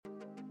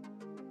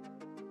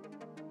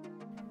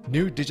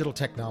New digital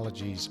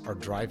technologies are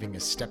driving a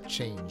step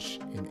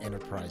change in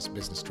enterprise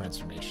business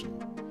transformation.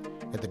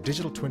 At the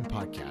Digital Twin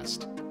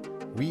Podcast,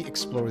 we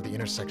explore the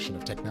intersection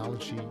of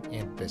technology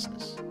and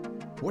business.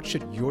 What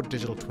should your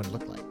digital twin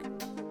look like?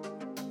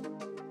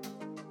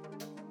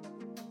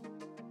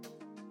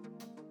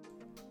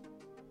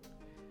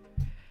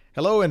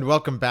 Hello and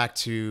welcome back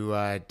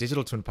to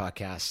Digital Twin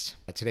Podcast.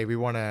 Today we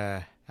want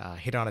to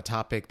hit on a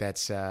topic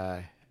that's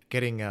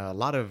getting a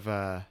lot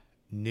of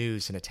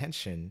news and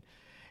attention.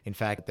 In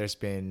fact, there's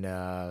been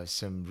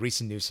some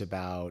recent news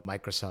about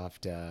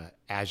Microsoft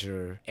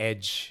Azure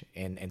Edge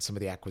and some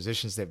of the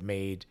acquisitions they've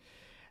made,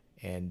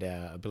 and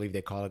I believe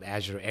they call it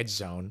Azure Edge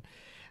Zone.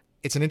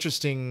 It's an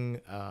interesting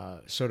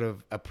sort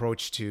of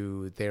approach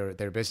to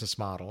their business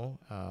model.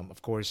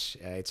 Of course,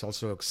 it's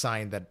also a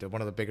sign that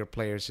one of the bigger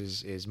players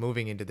is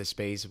moving into the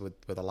space with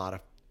a lot of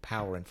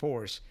power and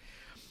force.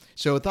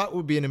 So I thought it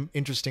would be an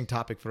interesting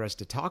topic for us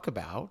to talk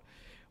about.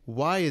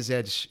 Why is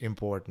Edge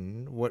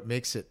important? What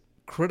makes it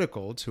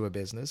critical to a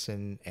business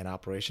and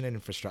operation and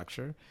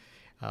infrastructure?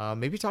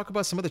 Maybe talk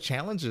about some of the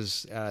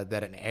challenges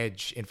that an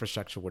edge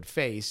infrastructure would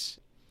face.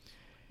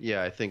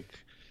 Yeah, I think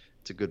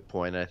it's a good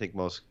point. I think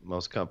most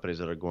companies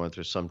that are going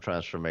through some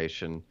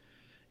transformation,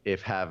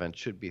 if haven't,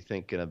 should be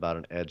thinking about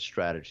an edge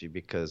strategy,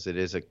 because it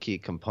is a key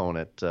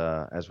component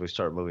as we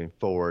start moving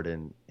forward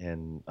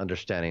in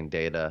understanding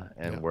data,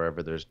 and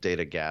wherever there's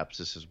data gaps,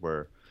 this is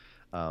where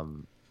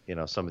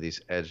some of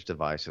these edge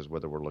devices,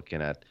 whether we're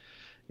looking at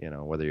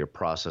whether you're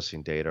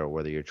processing data or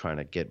whether you're trying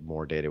to get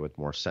more data with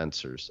more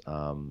sensors.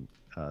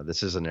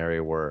 This is an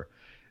area where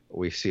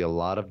we see a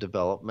lot of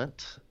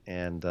development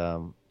and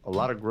a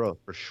lot of growth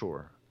for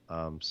sure.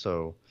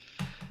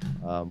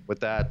 With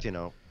that,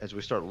 as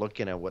we start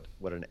looking at when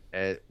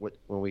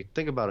we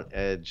think about an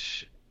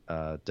edge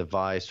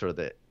device or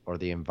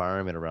the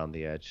environment around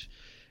the edge,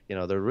 there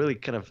are really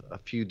kind of a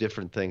few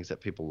different things that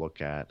people look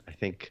at. I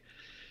think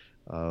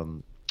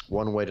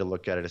one way to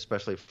look at it,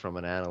 especially from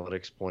an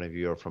analytics point of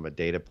view or from a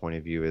data point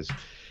of view, is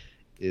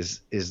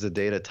the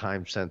data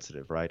time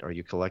sensitive, right? Are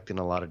you collecting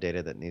a lot of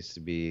data that needs to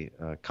be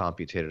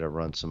computated or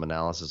run some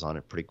analysis on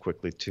it pretty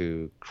quickly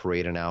to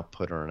create an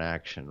output or an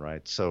action,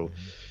 right? So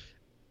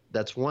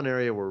that's one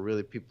area where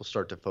really people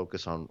start to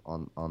focus on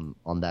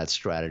that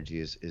strategy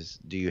is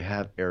do you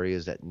have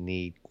areas that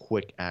need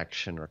quick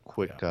action or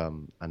quick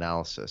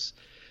analysis?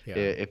 Yeah.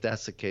 If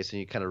that's the case, then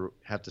you kind of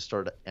have to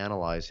start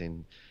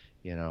analyzing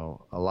a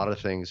lot of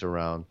things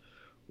around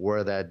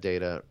where that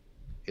data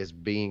is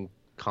being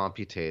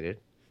computated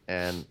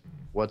and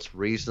what's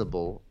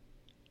reasonable,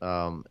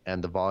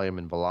 and the volume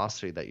and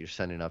velocity that you're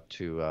sending up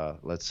to,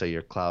 let's say,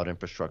 your cloud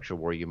infrastructure,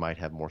 where you might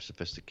have more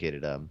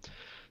sophisticated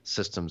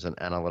systems and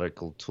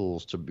analytical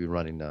tools to be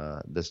running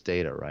this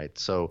data, right?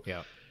 So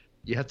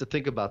you have to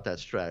think about that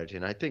strategy.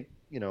 And I think,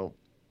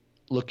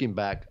 looking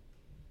back,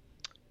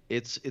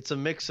 it's a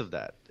mix of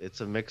that.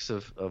 It's a mix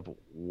of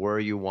where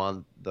you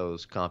want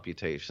those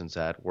computations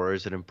at, where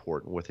is it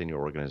important within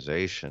your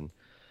organization,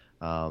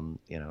 and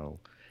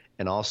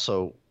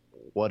also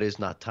what is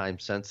not time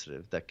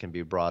sensitive that can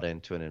be brought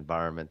into an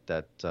environment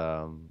that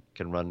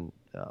can run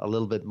a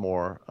little bit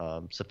more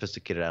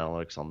sophisticated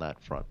analytics on that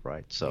front,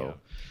 right? So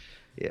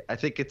I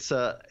think it's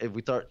if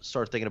we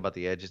start thinking about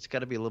the edge, it's got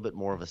to be a little bit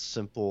more of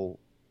the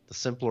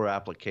simpler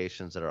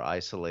applications that are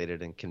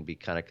isolated and can be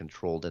kind of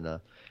controlled in a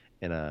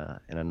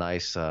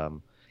nice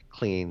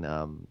clean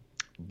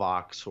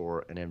box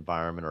or an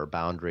environment or a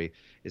boundary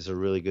is a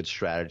really good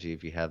strategy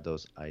if you have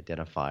those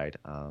identified.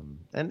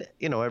 And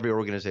every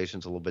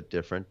organization's a little bit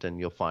different, and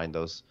you'll find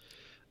those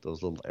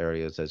little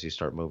areas as you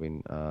start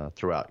moving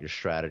throughout your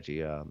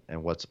strategy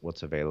and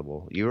what's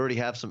available. You already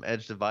have some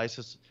edge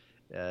devices.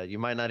 You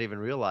might not even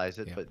realize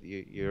it, but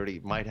you already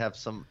might have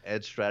some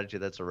edge strategy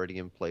that's already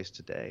in place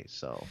today.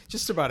 So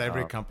just about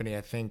every company,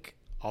 I think,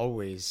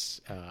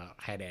 always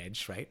had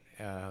edge, right?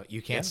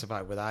 You can't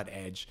survive without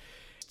edge.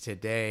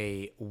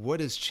 Today, what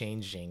is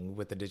changing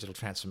with the digital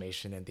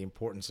transformation and the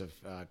importance of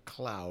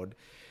cloud?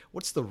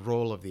 What's the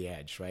role of the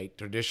edge, right?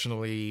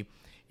 Traditionally,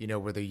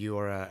 whether you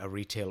are a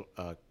retail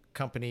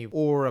company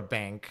or a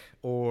bank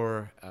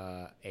or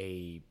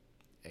a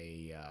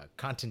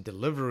content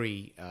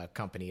delivery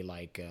company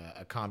like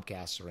a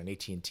Comcast or an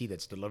AT&T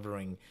that's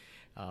delivering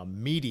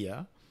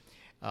media,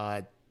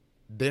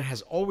 there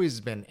has always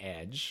been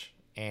edge.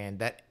 And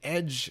that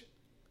edge,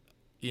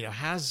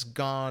 has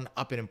gone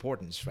up in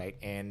importance, right?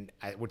 And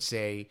I would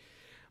say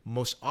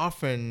most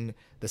often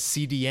the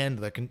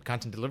CDN, the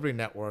content delivery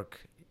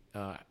network,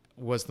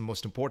 was the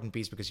most important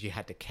piece because you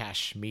had to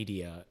cache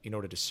media in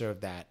order to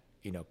serve that,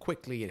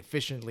 quickly and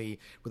efficiently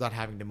without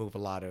having to move a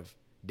lot of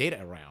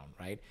data around,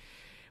 right?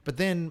 But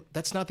then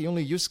that's not the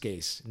only use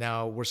case.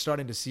 Now we're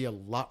starting to see a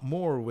lot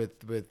more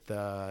with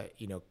I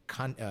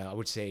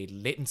would say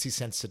latency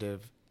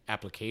sensitive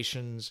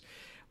applications,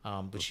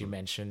 which you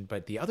mentioned.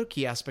 But the other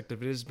key aspect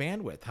of it is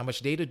bandwidth. How much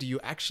data do you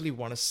actually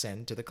want to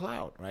send to the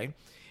cloud, right?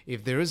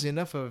 If there is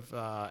enough of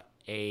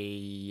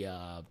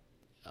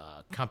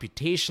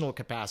computational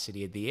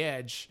capacity at the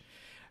edge,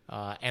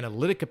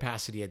 analytic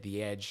capacity at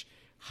the edge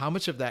how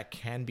much of that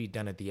can be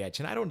done at the edge?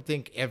 And I don't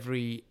think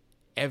every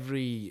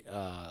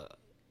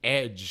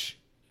edge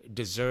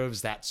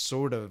deserves that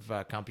sort of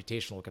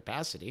computational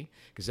capacity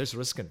because there's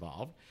risk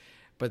involved.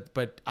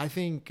 But I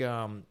think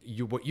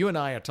what you and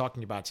I are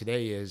talking about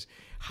today is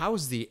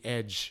how's the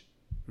edge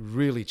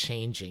really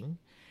changing?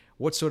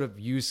 What sort of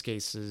use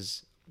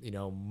cases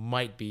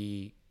might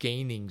be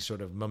gaining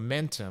sort of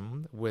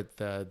momentum with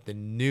the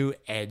new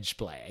edge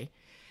play,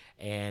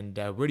 and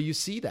where do you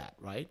see that?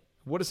 Right?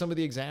 What are some of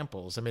the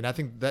examples? I mean, I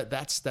think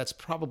that's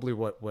probably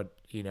what would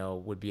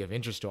be of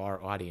interest to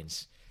our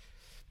audience.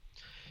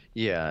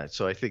 Yeah,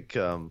 so I think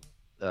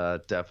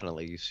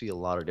definitely you see a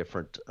lot of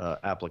different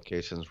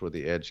applications where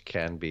the edge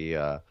can be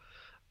a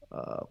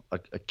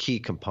key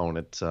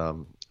component.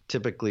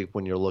 Typically,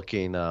 when you're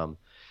looking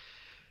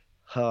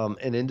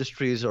in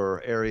industries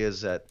or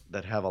areas that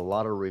have a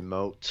lot of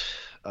remote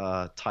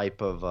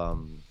type of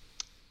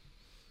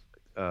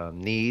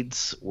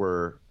needs,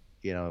 where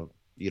you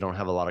don't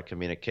have a lot of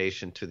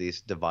communication to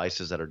these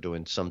devices that are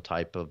doing some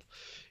type of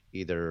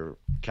either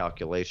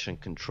calculation,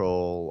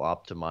 control,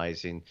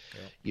 optimizing.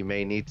 Yeah. You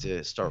may need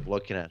to start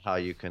looking at how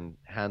you can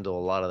handle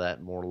a lot of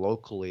that more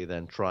locally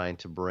than trying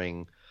to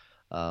bring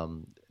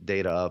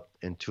data up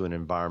into an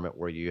environment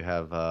where you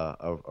have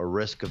a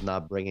risk of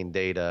not bringing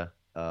data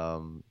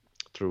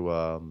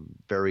through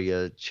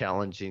very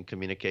challenging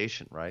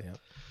communication, right? Yeah.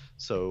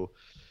 So,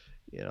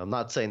 I'm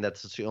not saying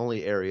that's the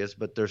only areas,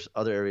 but there's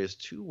other areas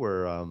too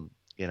where, a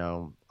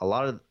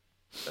lot of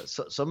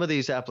some of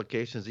these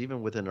applications,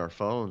 even within our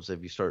phones,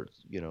 if you start,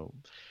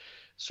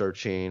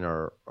 searching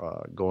or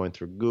going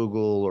through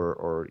Google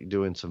or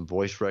doing some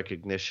voice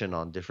recognition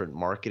on different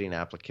marketing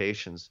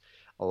applications,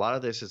 a lot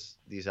of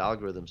these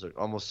algorithms are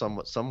almost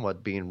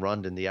somewhat being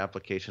run in the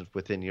applications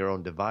within your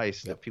own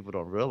device. Yep. That people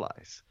don't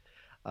realize,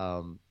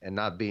 and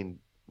not being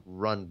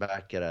run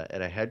back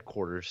at a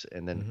headquarters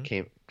and then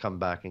come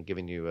back and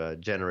giving you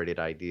generated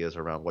ideas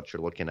around what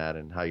you're looking at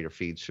and how your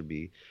feeds should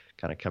be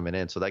kind of coming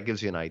in. So that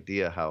gives you an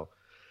idea how,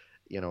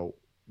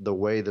 the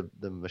way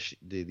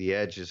the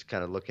edge is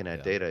kind of looking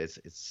at data, it's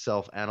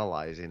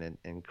self-analyzing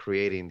and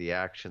creating the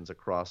actions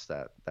across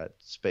that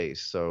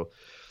space. So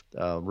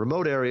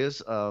remote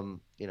areas, a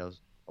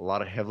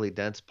lot of heavily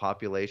dense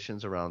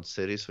populations around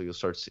cities. So you'll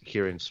start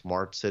hearing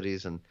smart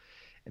cities and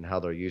how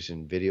they're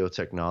using video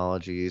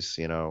technologies,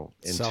 into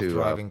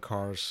self-driving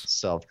cars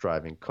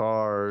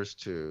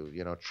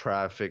to,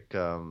 traffic,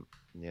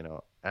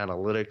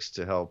 analytics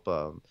to help,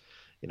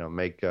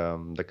 make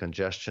the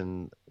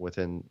congestion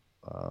within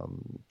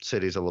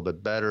cities a little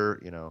bit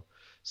better,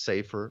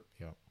 safer.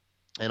 Yeah.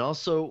 And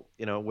also,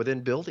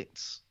 within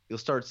buildings, you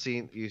start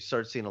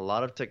seeing a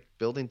lot of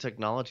building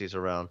technologies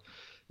around,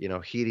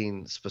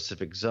 heating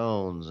specific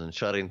zones and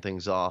shutting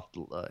things off,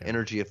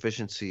 energy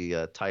efficiency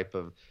type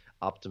of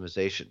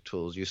optimization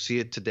tools. You see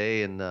it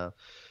today in the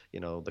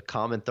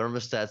common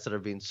thermostats that are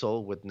being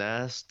sold with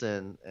Nest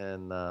and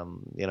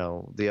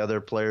the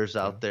other players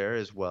out there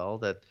as well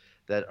that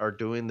are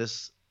doing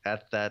this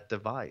at that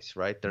device,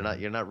 right?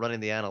 You're not running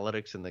the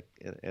analytics in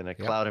a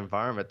cloud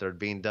environment. They're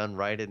being done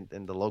right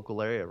in the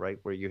local area, right,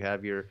 where you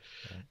have your,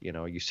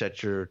 you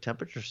set your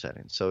temperature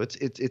settings. So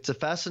it's a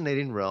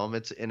fascinating realm.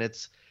 It's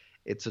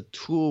a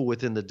tool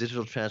within the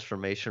digital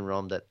transformation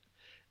realm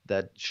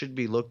that should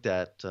be looked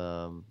at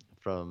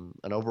from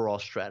an overall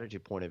strategy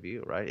point of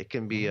view, right? It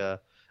can be a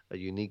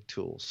unique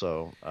tool.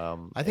 So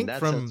I think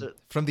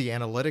from the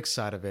analytics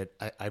side of it,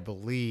 I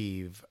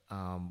believe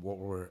what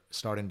we're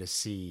starting to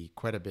see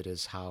quite a bit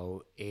is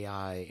how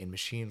AI and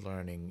machine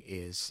learning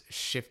is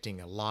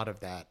shifting a lot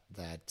of that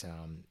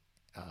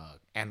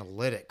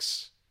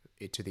analytics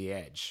to the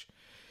edge,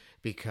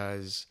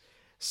 because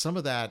some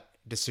of that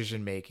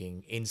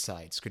decision-making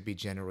insights could be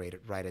generated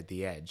right at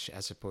the edge,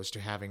 as opposed to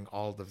having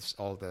all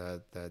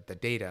the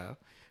data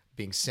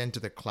being sent to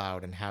the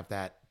cloud and have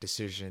that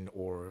decision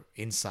or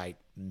insight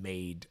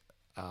made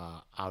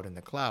out in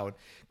the cloud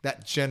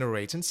that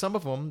generates. And some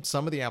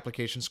of the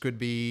applications could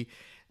be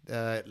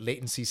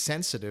latency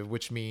sensitive,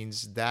 which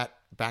means that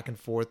back and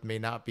forth may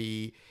not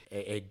be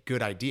a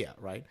good idea,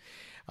 right?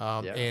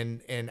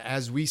 And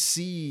as we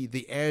see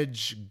the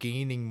edge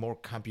gaining more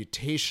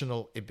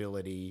computational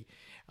ability,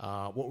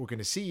 what we're going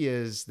to see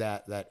is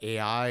that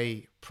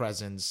AI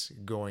presence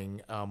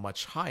going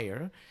much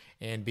higher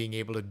and being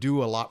able to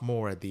do a lot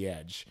more at the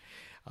edge.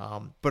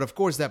 But of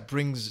course, that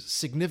brings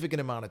significant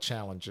amount of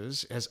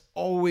challenges. Has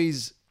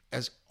always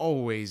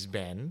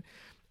been,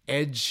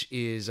 edge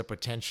is a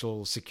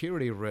potential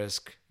security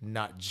risk,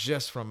 not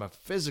just from a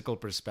physical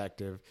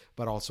perspective,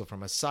 but also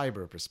from a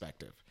cyber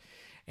perspective.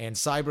 And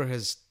cyber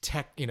has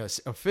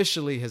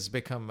officially has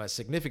become a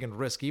significant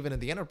risk, even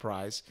in the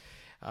enterprise,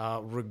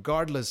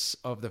 regardless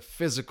of the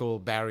physical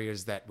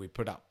barriers that we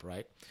put up,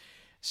 right?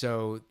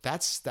 So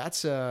that's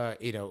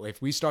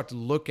if we start to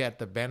look at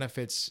the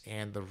benefits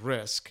and the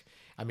risk,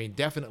 I mean,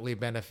 definitely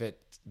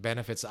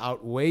benefits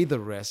outweigh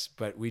the risk,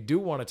 but we do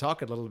want to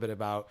talk a little bit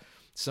about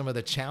some of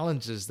the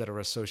challenges that are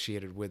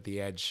associated with the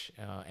edge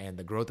and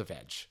the growth of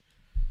edge.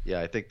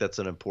 Yeah, I think that's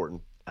an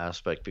important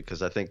aspect,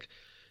 because I think,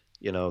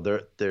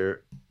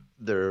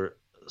 there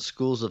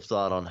schools of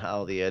thought on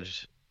how the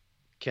edge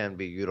can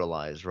be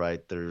utilized,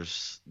 right?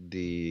 There's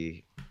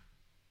the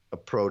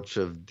approach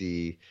of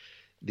the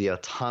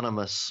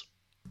autonomous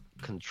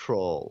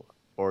control,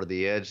 or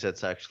the edge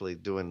that's actually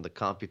doing the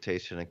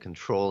computation and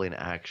controlling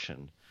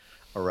action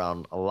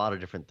around a lot of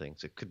different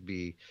things. It could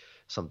be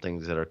some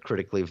things that are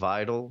critically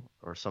vital,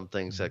 or some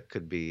things Mhm. that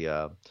could be,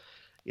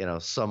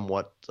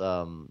 somewhat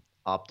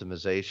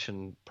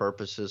optimization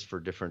purposes for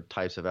different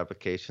types of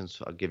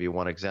applications. I'll give you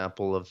one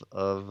example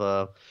of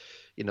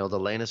the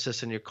lane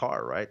assist in your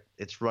car, right?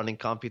 It's running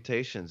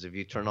computations. If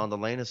you turn Mhm. on the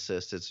lane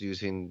assist, it's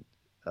using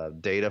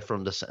data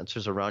from the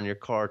sensors around your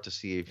car to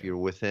see if Yeah. you're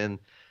within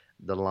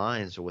the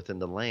lines or within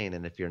the lane.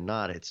 And if you're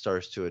not, it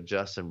starts to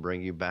adjust and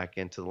bring you back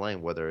into the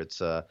lane, whether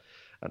it's an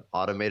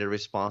automated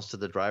response to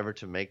the driver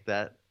to make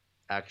that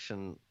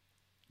action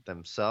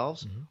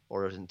themselves, Mhm.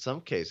 or in some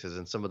cases,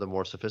 in some of the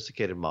more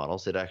sophisticated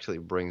models, it actually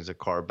brings the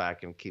car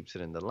back and keeps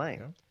it in the lane.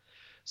 Yeah.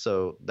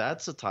 So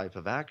that's a type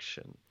of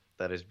action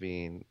that is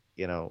being,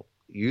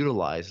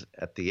 utilized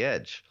at the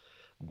edge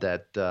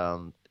that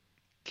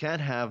can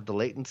have the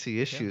latency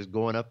Yeah. issues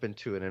going up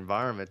into an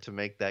environment to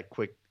make that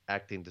quick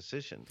acting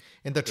decision.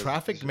 And the Because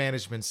traffic these are,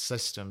 management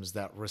systems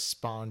that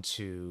respond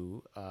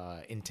to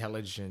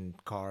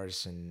intelligent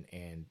cars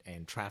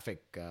and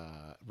traffic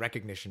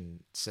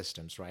recognition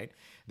systems, right?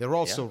 They're yeah.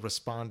 also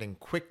responding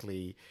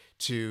quickly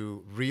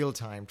to real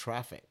time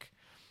traffic.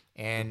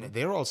 And Hmm.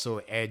 they're also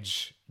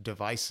edge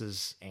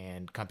devices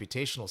and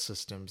computational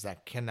systems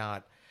that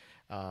cannot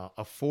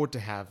afford to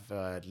have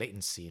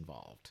latency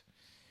involved.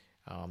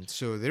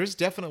 So there's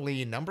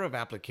definitely a number of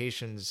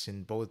applications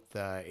in both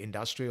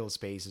industrial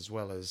space as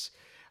well as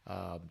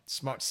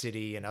smart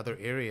city and other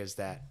areas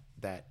that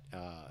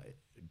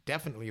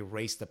definitely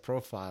raise the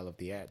profile of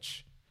the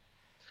edge.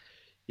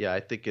 Yeah, I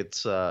think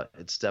it's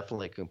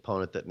definitely a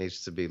component that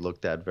needs to be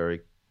looked at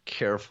very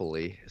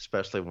carefully,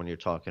 especially when you're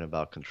talking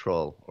about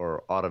control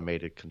or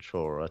automated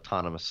control or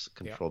autonomous Yeah.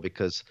 control,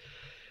 because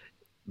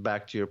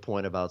back to your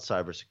point about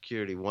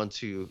cybersecurity,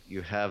 once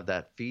you have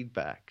that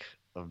feedback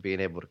of being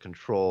able to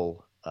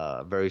control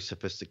very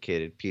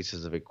sophisticated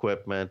pieces of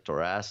equipment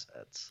or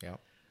assets, Yeah.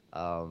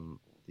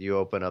 you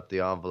open up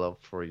the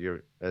envelope for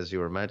your, as you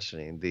were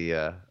mentioning,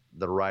 the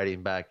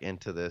writing back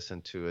into this,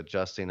 into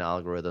adjusting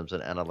algorithms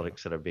and Yeah.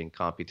 analytics that are being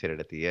computed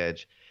at the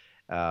edge.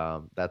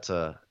 That's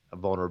a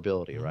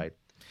vulnerability, Mhm. right?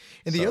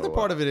 And the other So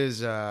part of it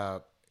is,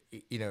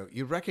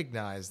 you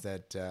recognize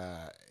that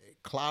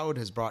cloud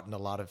has brought in a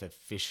lot of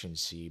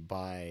efficiency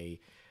by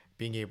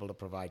being able to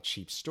provide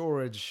cheap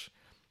storage,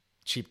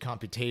 cheap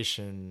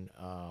computation,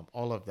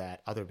 all of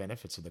that, other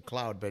benefits of the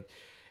cloud. But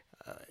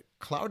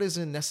cloud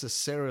isn't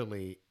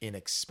necessarily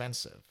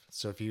inexpensive.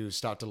 So if you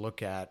start to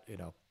look at,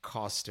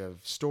 cost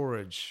of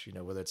storage,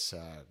 whether it's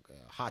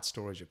hot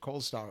storage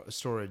or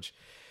storage,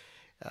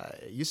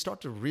 you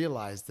start to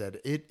realize that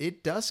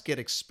it does get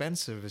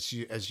expensive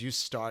as you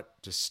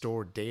start to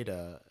store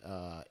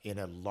data in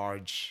a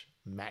large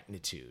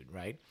magnitude,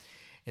 right?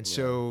 And yeah,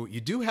 so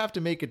you do have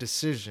to make a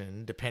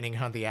decision, depending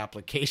on the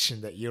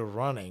application that you're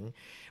running,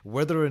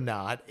 whether or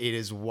not it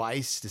is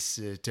wise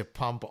to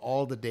pump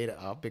all the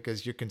data up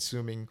because you're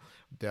consuming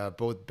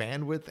both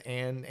bandwidth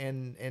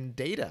and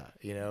data,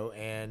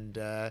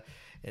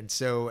 and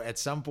so at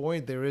some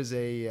point there's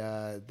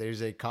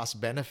a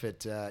cost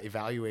benefit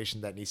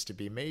evaluation that needs to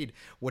be made.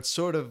 What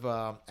sort of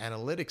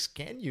analytics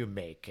can you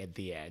make at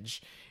the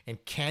edge,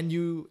 and can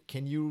you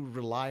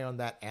rely on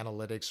that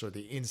analytics or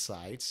the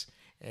insights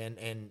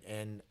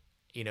and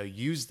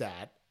use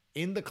that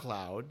in the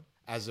cloud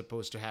as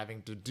opposed to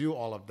having to do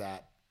all of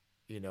that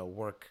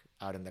work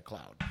out in the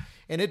cloud.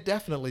 And it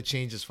definitely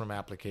changes from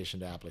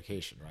application to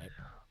application, right?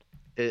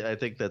 I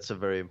think that's a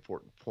very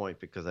important point,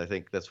 because I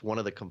think that's one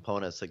of the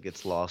components that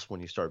gets lost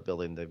when you start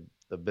building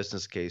the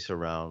business case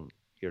around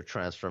your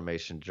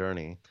transformation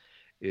journey,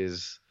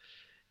 is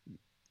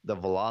the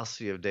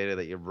velocity of data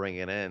that you're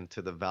bringing in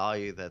to the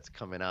value that's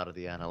coming out of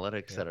the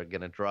analytics Yeah. that are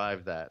going to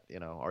drive that.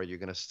 Are you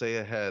going to stay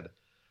ahead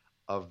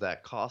of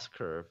that cost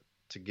curve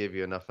to give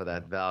you enough of Yeah.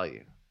 that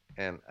value?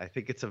 And I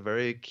think it's a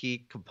very key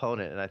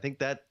component, and I think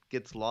that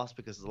gets lost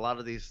because a lot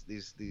of these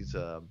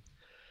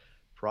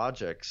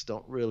projects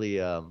don't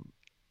really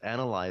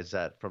analyze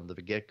that from the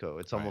get-go.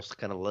 It's Right. almost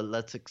kind of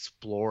let's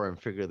explore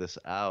and figure this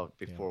out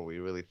Yeah. before we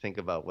really think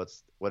about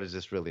what does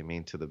this really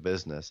mean to the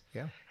business,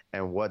 Yeah.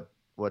 and what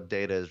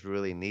data is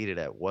really needed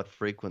at what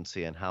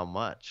frequency and how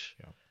much,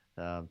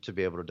 Yeah. to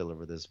be able to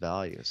deliver this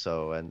value.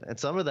 So and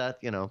some of that,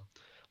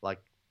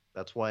 like,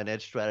 that's why an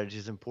edge strategy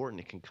is important.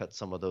 It can cut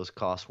some of those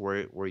costs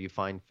where you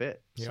find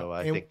fit. Yeah. So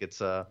I And think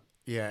it's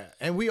yeah,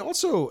 and we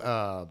also,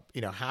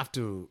 have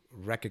to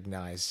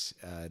recognize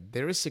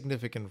there is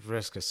significant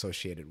risk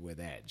associated with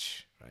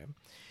edge, right?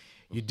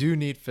 You do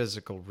need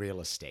physical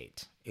real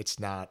estate. It's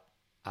not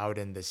out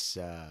in this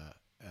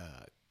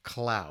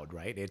cloud,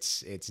 right? It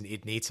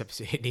needs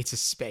a it needs a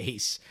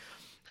space,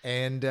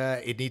 and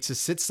it needs to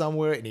sit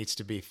somewhere. It needs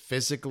to be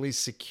physically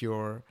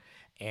secure,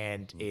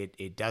 and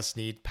it does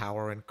need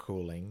power and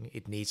cooling.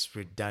 It needs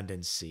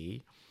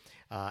redundancy,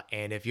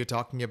 and if you're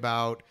talking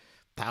about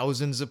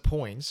thousands of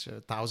points,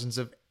 thousands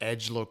of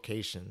edge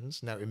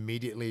locations. Now,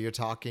 immediately you're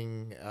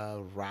talking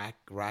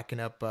racking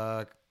up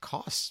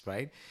costs,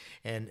 right?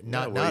 And you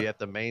have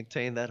to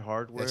maintain that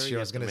hardware. That's what You I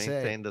was have to going to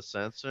say. maintain the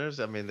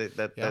sensors. I mean,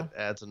 Yeah, that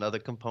adds another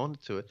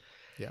component to it.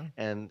 yeah.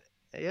 And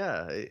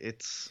yeah,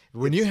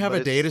 When you have but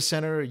a it's data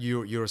center,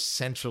 you're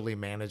centrally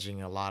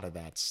managing a lot of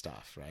that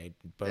stuff, right?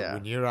 But yeah.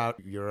 when you're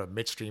out, you're a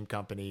midstream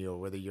company, or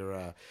whether you're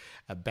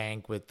a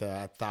bank with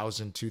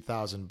 1,000,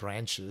 2,000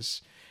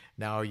 branches.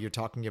 Now you're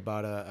talking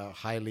about a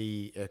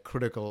highly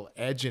critical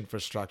edge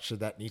infrastructure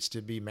that needs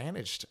to be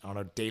managed on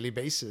a daily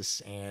basis,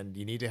 and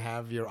you need to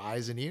have your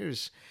eyes and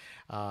ears,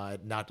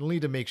 not only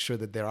to make sure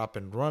that they're up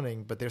and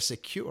running, but they're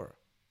secure,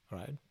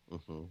 right?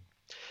 hmm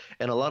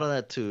And a lot of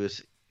that too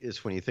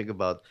is when you think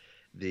about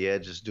the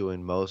edge is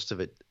doing most of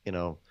it,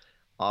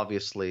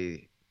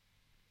 obviously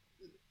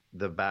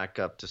the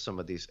backup to some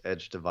of these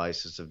edge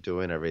devices of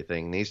doing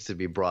everything needs to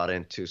be brought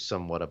into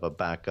somewhat of a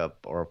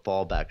backup or a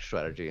fallback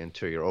strategy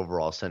into your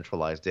overall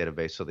centralized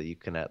database so that you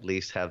can at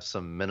least have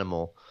some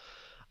minimal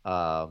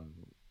um,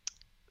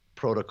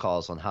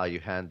 protocols on how you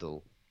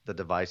handle the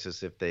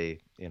devices if they,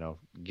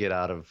 get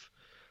out of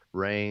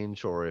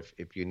range, or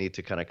if you need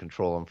to kind of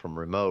control them from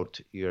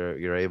remote,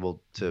 you're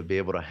able to be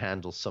able to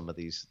handle some of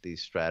these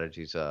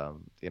strategies.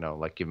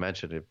 Like you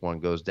mentioned, if one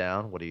goes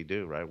down, what do you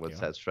do, right? What's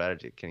Yeah. that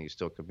strategy? Can you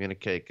still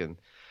communicate? And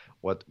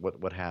what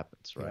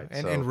happens, Yeah, right?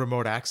 and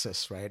remote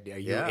access, right? Are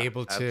you Yeah,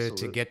 able to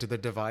absolutely. get to the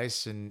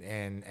device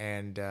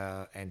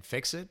and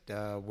fix it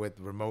with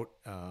remote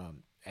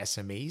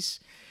SMEs?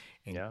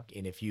 Yeah,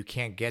 And if you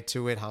can't get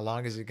to it, how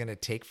long is it going to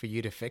take for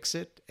you to fix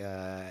it?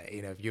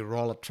 If you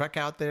roll a truck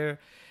out there,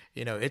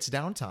 it's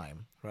downtime,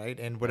 right?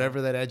 And yeah,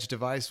 whatever that edge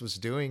device was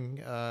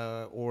doing,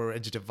 or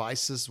edge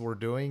devices were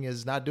doing,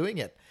 is not doing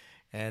it,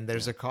 and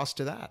there's yeah. a cost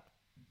to that,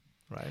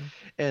 right?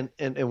 And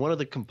one of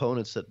the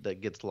components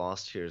that gets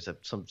lost here is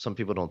that some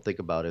people don't think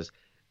about is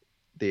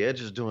the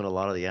edge is doing a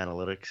lot of the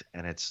analytics,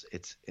 and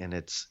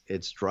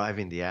it's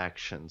driving the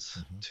actions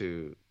Hmm.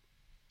 to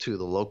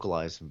the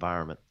localized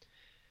environment.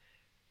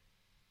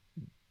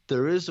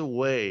 There is a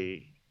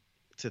way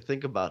to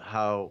think about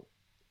how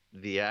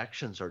the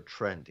actions are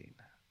trending.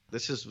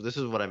 This is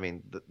what I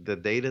mean. The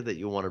data that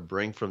you want to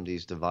bring from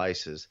these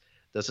devices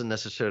doesn't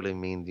necessarily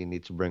mean you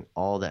need to bring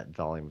all that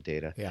volume of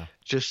data. Yeah,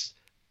 Just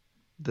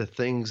the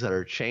things that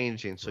are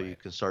changing so you right.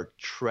 can start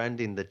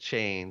trending the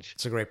change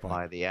It's a great point.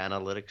 by the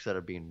analytics that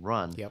are being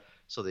run Yep.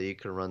 so that you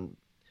can run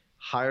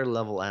higher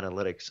level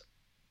analytics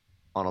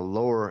on a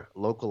lower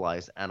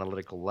localized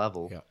analytical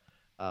level,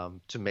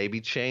 Yep. to maybe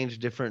change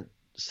different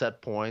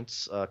set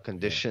points, Yeah.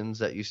 conditions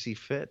that you see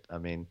fit. I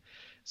mean,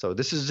 so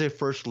this is a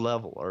first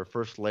level or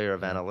first layer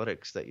of Yeah.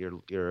 analytics that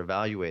you're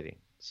evaluating.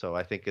 So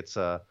I think it's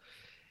a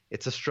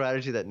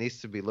strategy that needs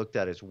to be looked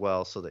at as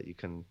well, so that you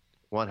can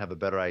one have a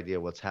better idea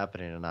what's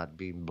happening and not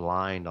be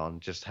blind on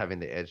just having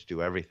the edge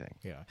do everything.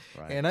 Yeah,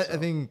 Right. and I So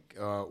think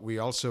we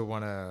also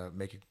want to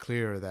make it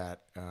clear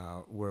that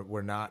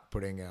we're not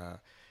putting a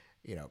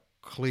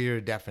clear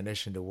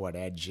definition to what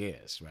edge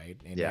is, right?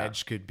 And yeah,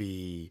 edge could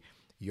be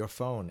your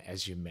phone,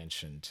 as you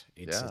mentioned.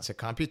 It's yeah, it's a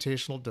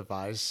computational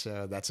device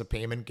that's a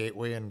payment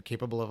gateway and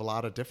capable of a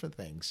lot of different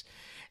things.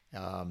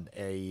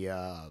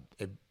 A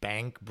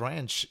bank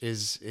branch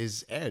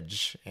is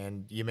edge,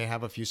 and you may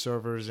have a few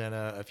servers and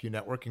a few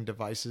networking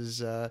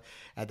devices at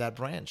that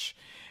branch.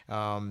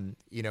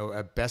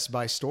 A Best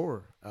Buy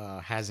store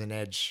has an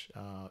edge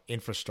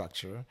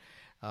infrastructure.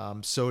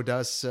 So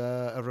does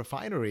a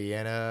refinery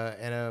and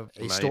a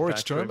storage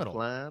manufacturing terminal.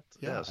 plant,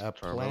 Yeah, yes, a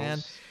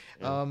plan,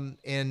 terminals,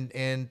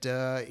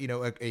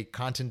 yeah, a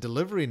content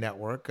delivery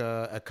network,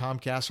 a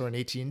Comcast or an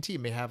AT&T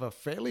may have a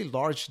fairly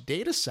large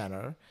data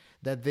center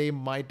that they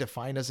might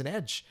define as an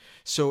edge.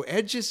 So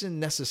edge isn't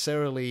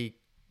necessarily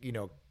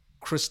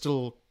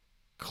crystal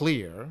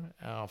clear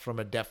from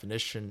a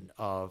definition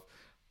of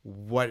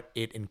what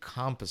it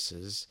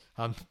encompasses,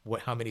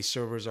 how many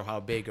servers or how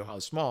big or how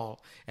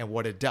small, and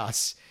what it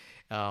does.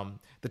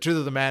 The truth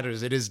of the matter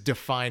is, it is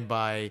defined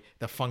by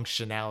the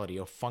functionality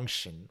or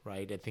function,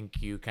 right? I think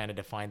you kind of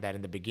defined that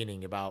in the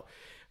beginning about,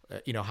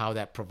 how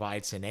that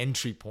provides an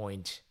entry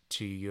point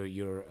to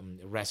your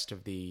rest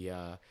of the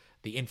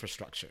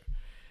infrastructure.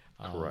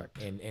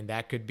 correct. And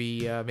that could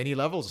be many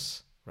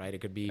levels, right?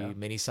 It could be Yeah,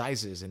 many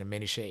sizes and in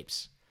many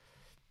shapes.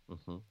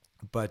 hmm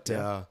But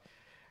yeah.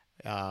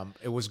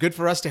 it was good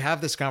for us to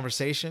have this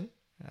conversation.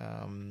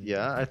 Um,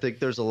 Yeah, I think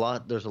there's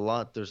going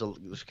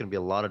to be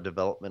a lot of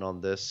development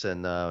on this,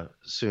 and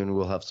soon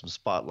we'll have some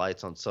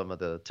spotlights on some of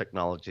the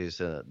technologies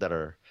that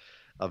are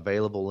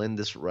available in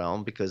this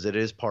realm, because it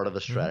is part of a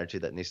mhm. strategy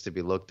that needs to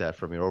be looked at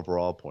from your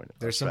overall point of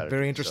There's some very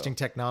strategy. interesting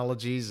So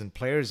technologies and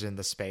players in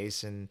the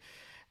space, and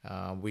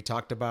we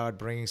talked about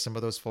bringing some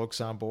of those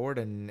folks on board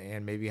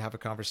and maybe have a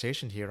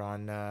conversation here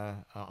on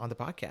the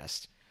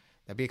podcast.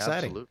 That'd be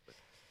exciting. absolutely,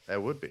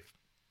 that would be.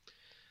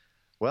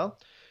 Well,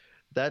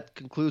 that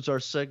concludes our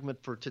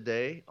segment for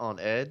today on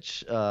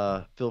Edge.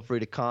 Feel free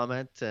to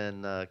comment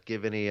and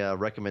give any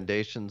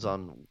recommendations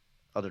on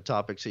other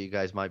topics that you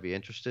guys might be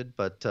interested.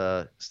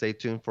 But stay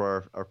tuned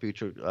for our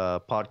future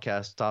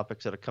podcast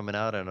topics that are coming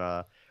out, and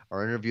our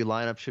interview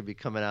lineup should be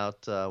coming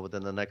out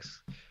within the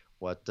next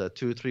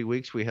 2 or 3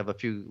 weeks. We have a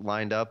few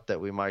lined up that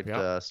we might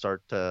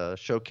start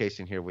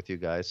showcasing here with you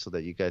guys, so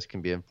that you guys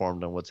can be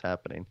informed on what's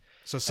happening.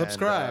 So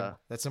subscribe.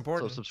 That's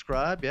important. So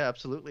subscribe, yeah,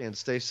 absolutely, and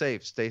stay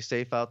safe. Stay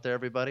safe out there,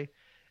 everybody.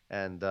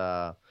 And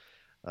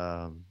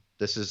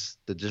this is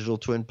the Digital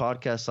Twin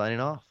Podcast signing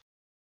off.